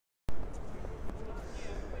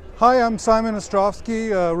Hi, I'm Simon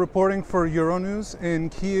Ostrovsky, reporting for Euronews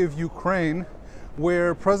in Kiev, Ukraine,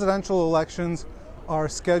 where presidential elections are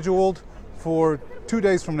scheduled for 2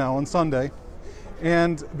 days from now, on Sunday.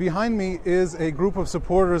 And behind me is a group of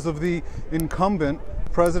supporters of the incumbent,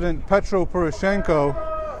 President Petro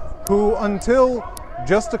Poroshenko, who until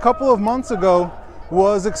just a couple of months ago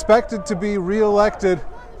was expected to be re-elected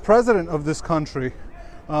president of this country.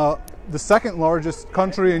 The second largest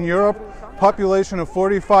country in Europe, population of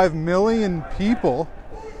 45 million people.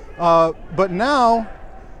 But now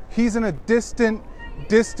he's in a distant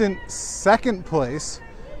second place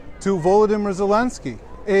to Volodymyr Zelensky,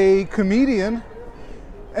 a comedian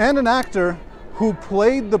and an actor who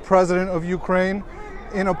played the president of Ukraine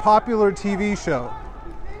in a popular TV show.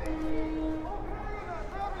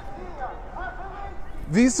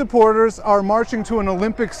 These supporters are marching to an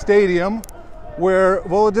Olympic stadium where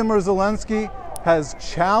Volodymyr Zelensky has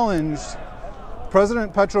challenged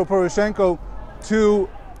President Petro Poroshenko to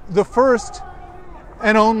the first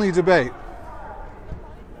and only debate.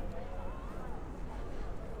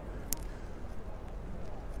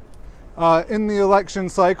 In the election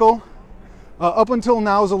cycle, up until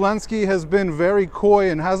now, Zelensky has been very coy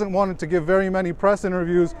and hasn't wanted to give very many press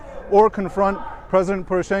interviews or confront President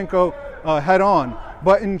Poroshenko head on.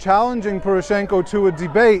 But in challenging Poroshenko to a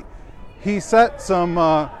debate, he set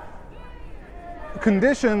some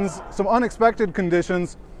conditions, some unexpected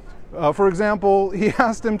conditions. For example, he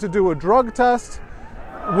asked him to do a drug test,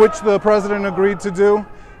 which the president agreed to do,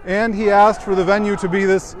 and he asked for the venue to be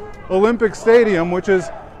this Olympic stadium, which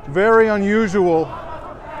is very unusual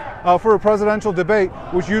for a presidential debate,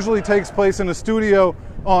 which usually takes place in a studio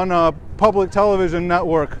on a public television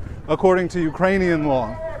network, according to Ukrainian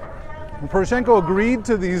law. Poroshenko agreed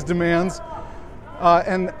to these demands,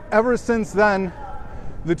 and ever since then,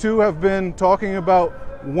 the two have been talking about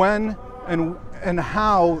when and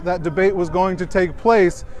how that debate was going to take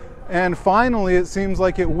place. And finally, it seems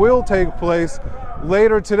like it will take place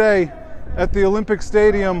later today at the Olympic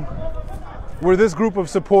Stadium, where this group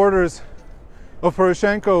of supporters of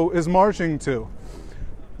Poroshenko is marching to.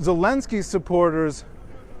 Zelensky's supporters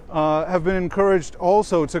have been encouraged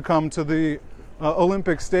also to come to the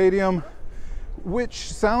Olympic Stadium,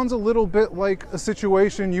 which sounds a little bit like a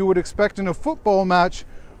situation you would expect in a football match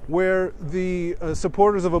where the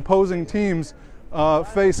supporters of opposing teams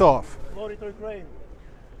face off. Glory to Ukraine.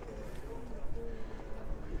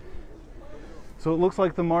 So it looks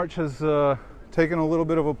like the march has taken a little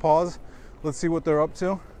bit of a pause. Let's see what they're up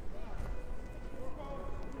to.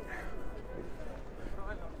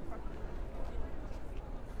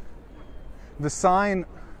 The sign,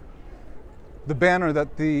 the banner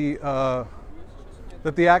that the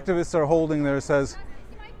activists are holding there says,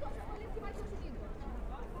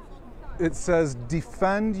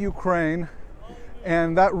 "Defend Ukraine,"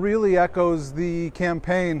 and that really echoes the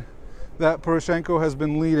campaign that Poroshenko has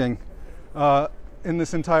been leading in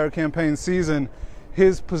this entire campaign season.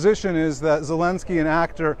 His position is that Zelensky, an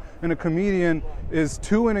actor and a comedian, is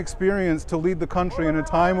too inexperienced to lead the country in a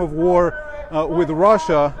time of war with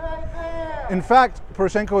Russia. In fact,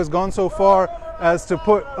 Poroshenko has gone so far as to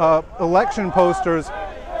put election posters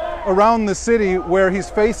around the city where he's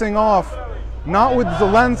facing off not with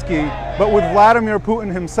Zelensky, but with Vladimir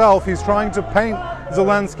Putin himself. He's trying to paint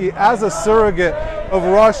Zelensky as a surrogate of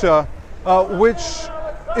Russia, which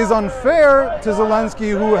is unfair to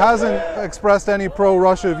Zelensky, who hasn't expressed any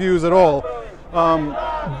pro-Russia views at all.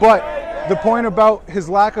 But the point about his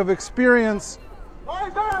lack of experience,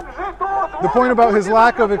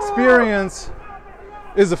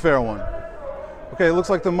 is a fair one. Okay, it looks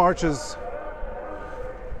like the march is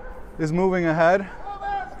moving ahead.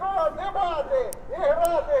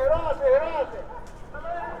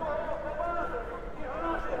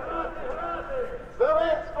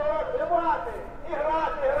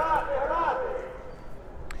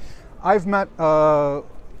 I've met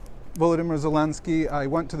Volodymyr Zelensky. I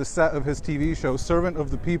went to the set of his TV show, Servant of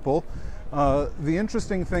the People. The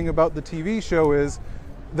interesting thing about the TV show is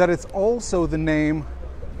that it's also the name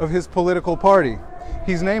of his political party.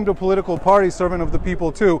 He's named a political party Servant of the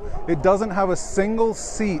People too. It doesn't have a single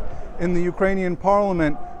seat in the Ukrainian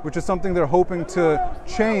parliament, which is something they're hoping to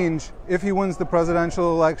change if he wins the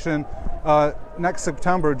presidential election next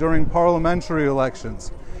September during parliamentary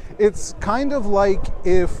elections. It's kind of like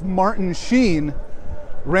if Martin Sheen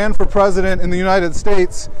ran for president in the United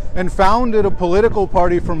States and founded a political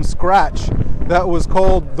party from scratch that was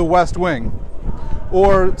called the West Wing.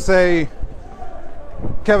 Or say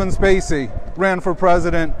Kevin Spacey ran for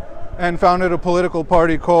president and founded a political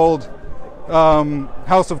party called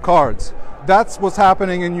House of Cards. that's what's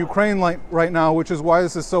happening in Ukraine right now, which is why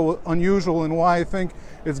this is so unusual and why I think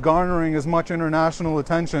it's garnering as much international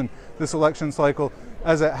attention, this election cycle,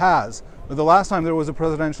 as it has. The last time there was a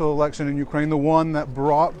presidential election in Ukraine, the one that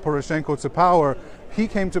brought Poroshenko to power, he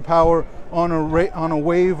came to power on a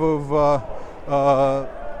wave of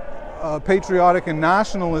patriotic and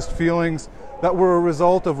nationalist feelings that were a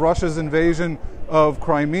result of Russia's invasion of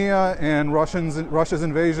Crimea and Russia's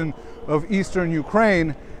invasion of eastern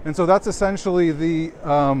Ukraine. And so that's essentially the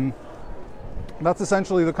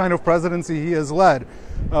kind of presidency he has led,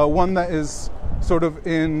 one that is sort of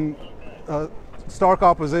in stark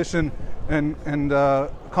opposition and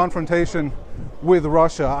confrontation with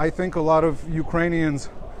Russia. I think a lot of Ukrainians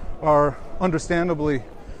are understandably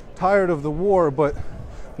tired of the war, but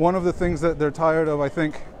one of the things that they're tired of, I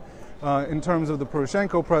think, in terms of the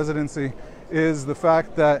Poroshenko presidency, is the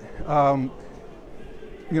fact that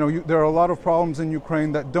there are a lot of problems in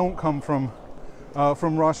Ukraine that don't come from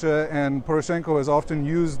Russia, and Poroshenko has often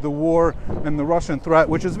used the war and the Russian threat,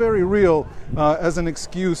 which is very real, as an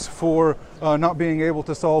excuse for not being able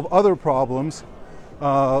to solve other problems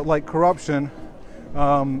like corruption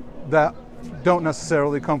that don't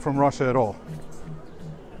necessarily come from Russia at all.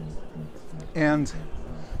 And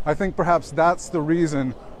I think perhaps that's the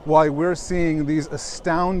reason why we're seeing these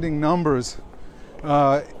astounding numbers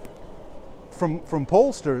from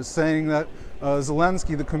pollsters saying that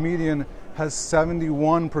Zelensky, the comedian, has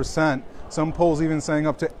 71%, some polls even saying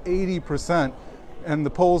up to 80%, and the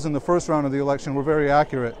polls in the first round of the election were very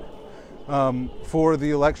accurate for the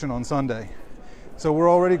election on Sunday. So we're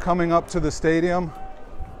already coming up to the stadium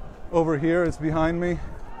over here. It's behind me.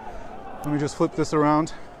 Let me just flip this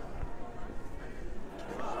around.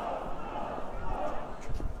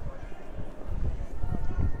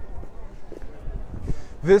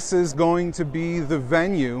 This is going to be the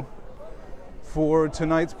venue for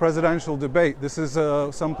tonight's presidential debate. This is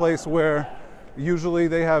some place where usually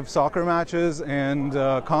they have soccer matches and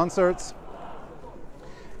concerts,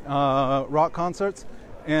 rock concerts,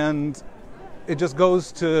 and it just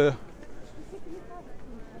goes to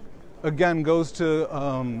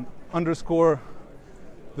underscore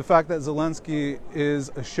the fact that Zelensky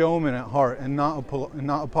is a showman at heart and not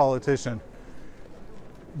a politician.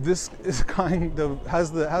 This is kind of has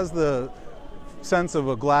the sense of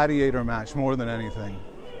a gladiator match more than anything.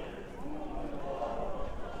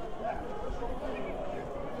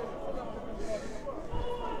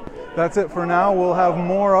 That's it for now. We'll have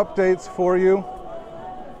more updates for you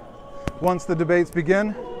once the debates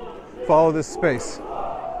begin. Follow this space.